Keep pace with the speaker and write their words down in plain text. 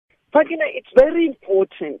Fakina, it's very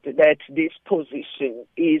important that this position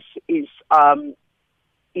is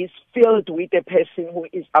filled with a person who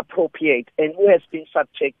is appropriate and who has been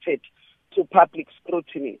subjected to public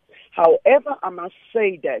scrutiny. However, I must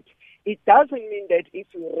say that it doesn't mean that if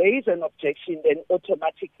you raise an objection, then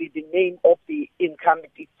automatically the name of the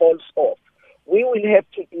incumbent falls off. We will have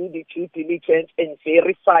to do the due diligence and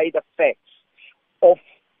verify the facts of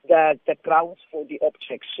the grounds for the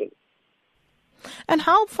objection. And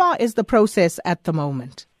how far is the process at the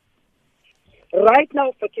moment? Right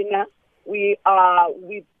now, Fakina, we are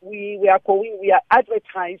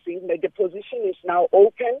advertising that the position is now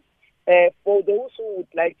open for those who would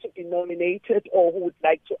like to be nominated or who would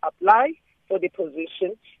like to apply for the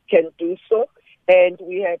position can do so. And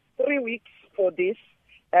we have 3 weeks for this.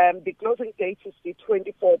 The closing date is the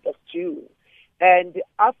 24th of June. And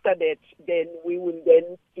after that, then we will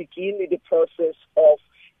then begin the process of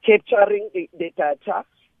capturing the data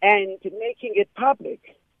and making it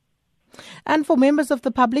public. And for members of the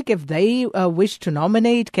public, if they wish to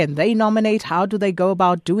nominate, can they nominate? How do they go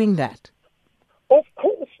about doing that? Of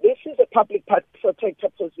course, this is a public protector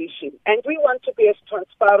position, and we want to be as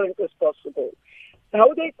transparent as possible.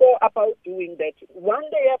 How they go about doing that, one,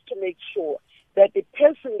 they have to make sure that the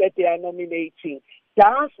person that they are nominating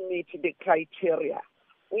does meet the criteria,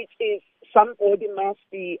 which is somebody must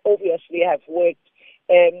be obviously have worked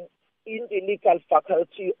in the legal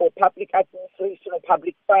faculty or public administration or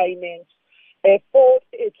public finance for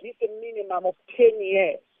at least a minimum of 10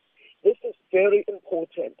 years. This is very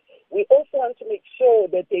important. We also want to make sure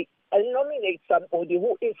that they nominate somebody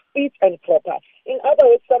who is fit and proper. In other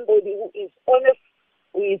words, somebody who is honest,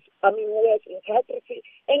 who has integrity,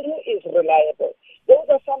 and who is reliable. Those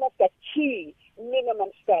are some of the key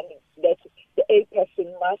minimum standards that a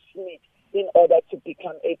person must meet in order to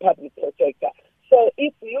become a public protector. So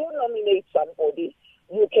if you nominate somebody,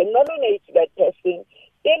 you can nominate that person.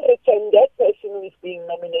 In return, that person who is being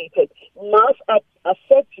nominated must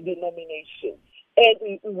accept the nomination.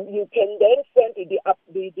 And you can then send the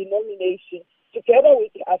nomination together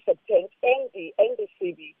with the acceptance and the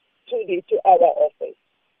CV to our office.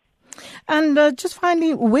 And just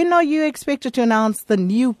finally, when are you expected to announce the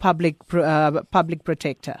new public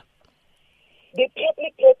protector? The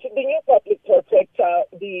new public protector,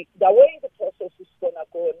 the way the process is going to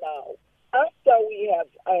go now, after we have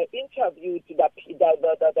interviewed the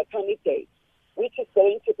candidates, which is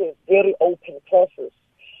going to be a very open process,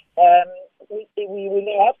 we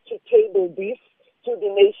will have to table this to the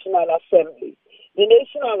National Assembly. The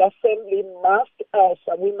National Assembly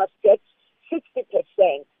we must get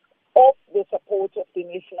 60% of the support of the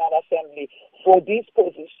National Assembly for this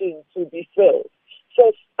position to be filled.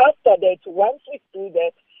 So after that, once we do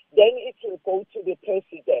that, then it will go to the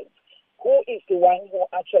president, who is the one who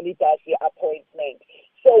actually does the appointment.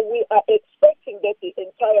 So we are expecting that the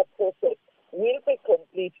entire process will be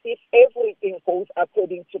complete if everything goes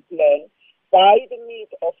according to plan